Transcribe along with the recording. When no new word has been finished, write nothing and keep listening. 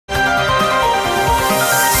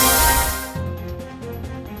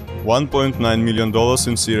$1.9 million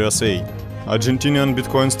in Series A. Argentinian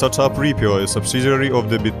Bitcoin startup Ripio, a subsidiary of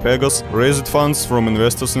the BitPagos, raised funds from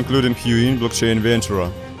investors including Huin blockchain venture.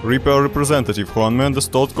 Ripio representative Juan Mendes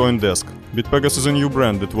told CoinDesk, "BitPagos is a new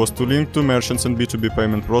brand that was to link to merchants and B2B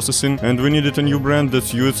payment processing, and we needed a new brand that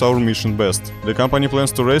suits our mission best. The company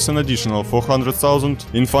plans to raise an additional $400,000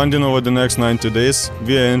 in funding over the next 90 days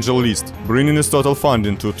via Angel List, bringing its total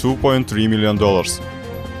funding to $2.3 million.